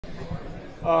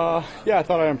Yeah, I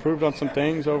thought I improved on some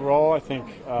things overall. I think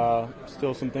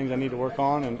still some things I need to work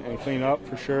on and clean up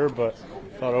for sure, but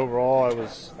I thought overall I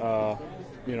was,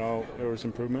 there was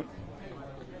improvement.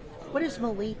 What has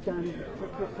Malik done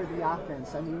for the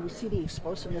offense? I mean, we see the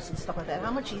explosiveness and stuff like that.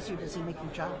 How much easier does he make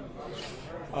your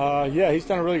job? Yeah, he's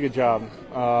done a really good job.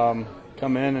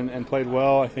 Come in and played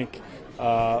well. I think, in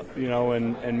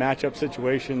matchup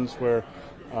situations where,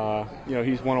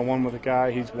 he's one-on-one with a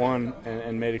guy, he's won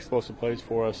and made explosive plays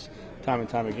for us time and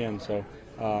time again. So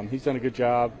he's done a good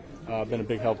job, been a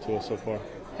big help to us so far.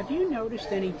 Have you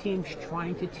noticed any teams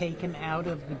trying to take him out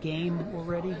of the game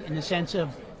already, in the sense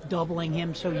of doubling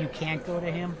him so you can't go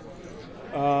to him?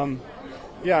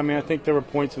 Yeah, I mean, I think there were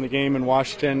points in the game in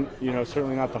Washington,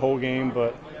 certainly not the whole game,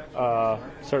 but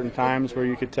certain times where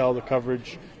you could tell the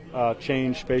coverage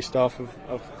changed based off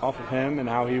of him and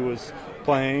how he was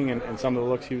playing and some of the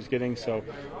looks he was getting. So,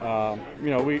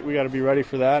 we got to be ready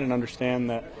for that and understand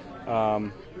that,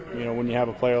 when you have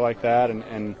a player like that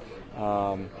and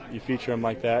you feature him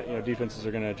like that, defenses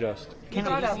are going to adjust. You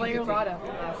brought up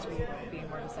last week being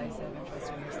more decisive and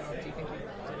trusting yourself. Do you think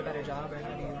you did a better job, or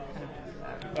how do you kind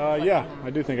of? Yeah, I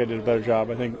do think I did a better job.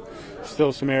 I think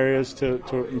still some areas to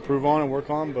improve on and work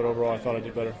on, but overall I thought I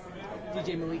did better.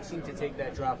 DJ, Malik seemed to take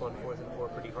that drop on 4th and 4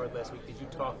 pretty hard last week. Did you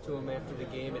talk to him after the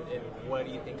game, and what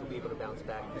do you think he'll be able to bounce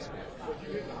back this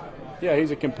week? Yeah,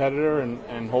 he's a competitor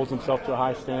and holds himself to a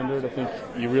high standard. I think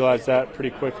you realize that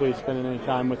pretty quickly spending any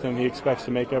time with him. He expects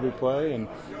to make every play, and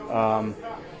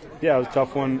it was a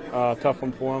tough one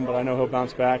for him, but I know he'll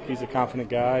bounce back. He's a confident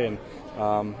guy, and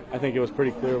I think it was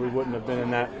pretty clear we wouldn't have been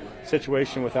in that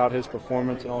situation without his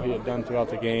performance and all he had done throughout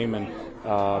the game. And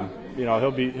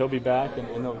he'll be back, and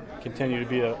he'll continue to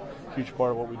be a huge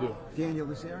part of what we do. Daniel,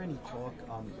 is there any talk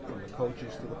from the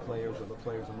coaches to the players or the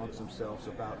players amongst themselves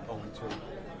about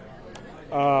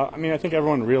 0-2? I think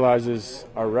everyone realizes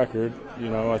our record.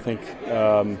 I think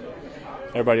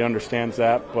everybody understands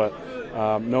that, but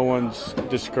no one's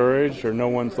discouraged or no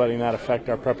one's letting that affect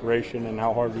our preparation and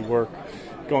how hard we work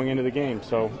going into the game.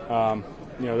 So,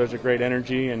 there's a great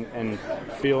energy and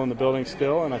feel in the building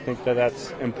still, and I think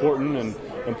that's important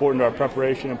to our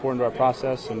preparation, important to our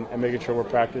process, and making sure we're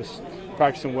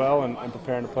practicing well and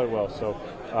preparing to play well. So,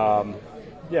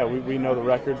 we know the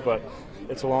record, but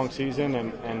it's a long season,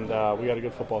 and we got a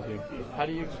good football team. How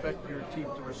do you expect your team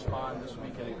to respond this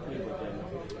weekend in Cleveland?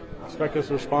 Expect us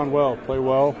to respond well, play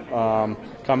well,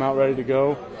 come out ready to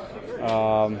go,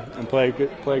 and play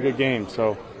a good game.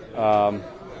 So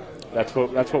that's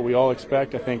what we all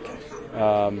expect. I think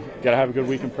got to have a good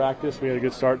week in practice. We had a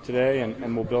good start today,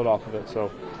 and we'll build off of it.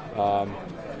 So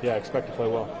expect to play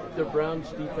well. The Browns'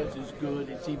 defense is good.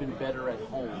 It's even better at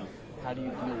home. How do you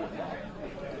deal with that?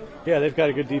 Yeah, they've got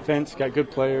a good defense, got good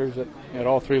players at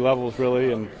all three levels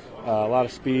really, and a lot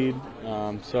of speed.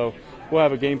 So we'll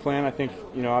have a game plan. I think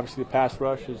obviously the pass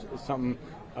rush is something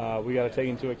we got to take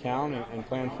into account and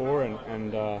plan for,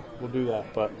 and we'll do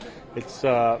that. But it's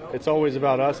always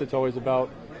about us. It's always about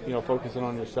focusing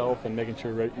on yourself and making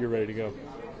sure you're ready to go.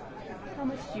 How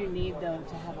much do you need, though,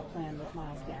 to have a plan with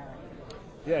Myles Garrett?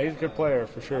 Yeah, he's a good player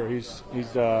for sure. He's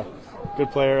a good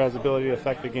player, has the ability to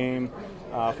affect the game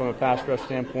from a pass rush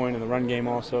standpoint and the run game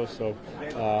also. So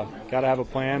got to have a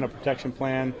plan, a protection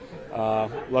plan.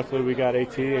 Luckily, we got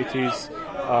AT. AT's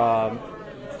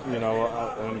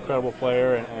an incredible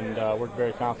player, and we're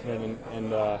very confident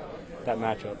in that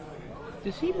matchup.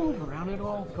 Does he move around at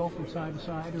all, go from side to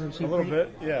side, or is he a little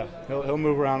bit? Yeah, he'll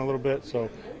move around a little bit, so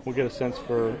we'll get a sense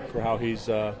for how he's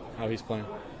playing.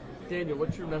 Daniel,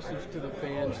 what's your message to the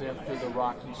fans after the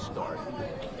rocky start?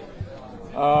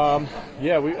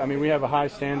 We have a high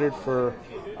standard for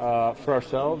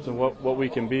ourselves and what we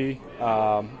can be,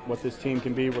 what this team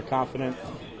can be. We're confident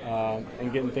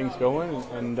in getting things going,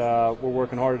 and we're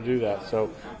working hard to do that.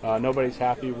 So nobody's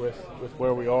happy with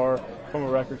where we are from a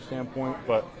record standpoint,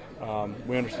 but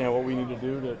we understand what we need to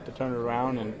do to turn it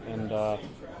around and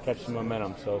catch some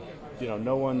momentum. So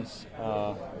no one's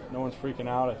freaking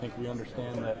out. I think we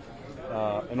understand that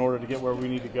in order to get where we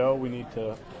need to go, we need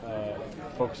to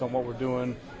focus on what we're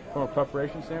doing from a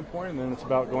preparation standpoint, and then it's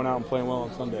about going out and playing well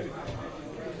on Sunday.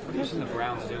 What do you see the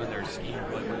Browns doing their scheme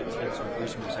when it's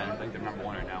completion percentage? I think they're number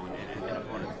one right now in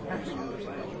opponent completion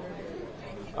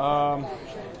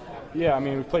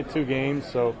percentage. We played 2 games,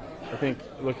 so I think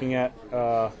looking at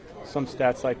some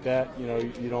stats like that, you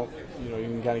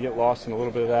can kind of get lost in a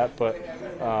little bit of that. But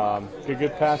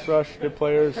good pass rush, good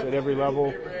players at every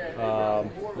level.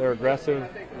 They're aggressive,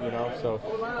 so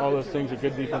all those things that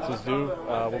good defenses do,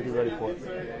 we'll be ready for it.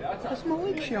 Has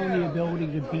Malik shown the ability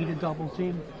to beat a double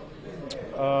team?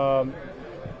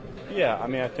 Yeah, I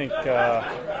mean, I think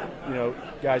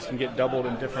guys can get doubled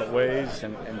in different ways,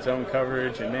 and zone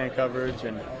coverage and man coverage,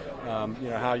 and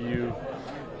how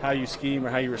you scheme or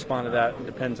how you respond to that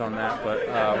depends on that. But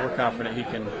we're confident he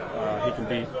can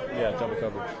beat double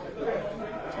coverage. Do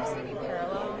you see any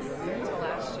parallels to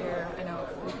last year? I know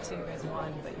week 2 is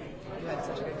one, but you had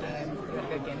such a good game. You had a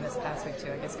good game this past week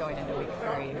too. I guess going into week 3,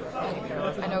 any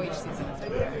parallels? I know each season is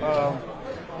different.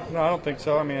 No, I don't think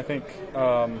so. I mean, I think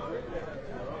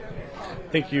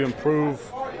you improve.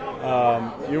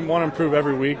 You want to improve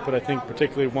every week, but I think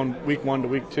particularly week 1 to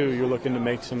week 2, you're looking to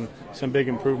make some big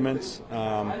improvements.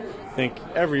 I think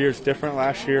every year is different.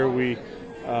 Last year we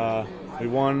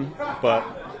won, but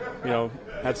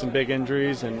had some big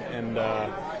injuries and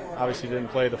obviously didn't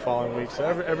play the following week. So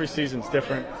every season's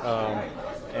different,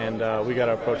 and we got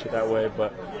to approach it that way.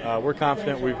 But we're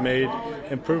confident we've made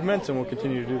improvements, and we'll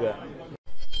continue to do that.